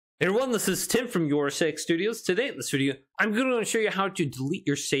Hey everyone, this is Tim from Your Six Studios. Today in this video, I'm going to show you how to delete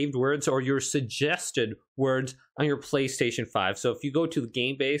your saved words or your suggested words on your PlayStation 5. So if you go to the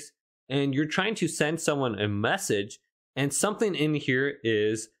game base and you're trying to send someone a message and something in here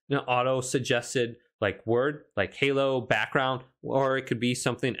is an auto suggested like word, like Halo, background, or it could be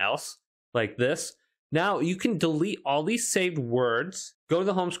something else like this. Now you can delete all these saved words. Go to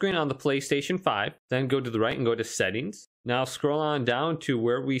the home screen on the PlayStation 5, then go to the right and go to settings. Now scroll on down to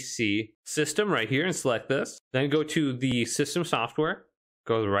where we see system right here and select this. Then go to the system software,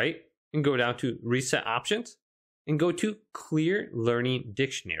 go to the right and go down to reset options and go to clear learning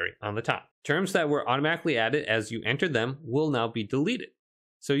dictionary on the top. Terms that were automatically added as you entered them will now be deleted.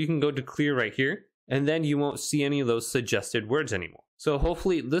 So you can go to clear right here and then you won't see any of those suggested words anymore. So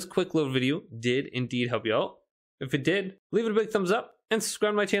hopefully this quick little video did indeed help you out. If it did, leave it a big thumbs up and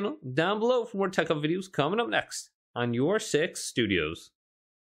subscribe to my channel down below for more tech up videos coming up next on Your Six Studios.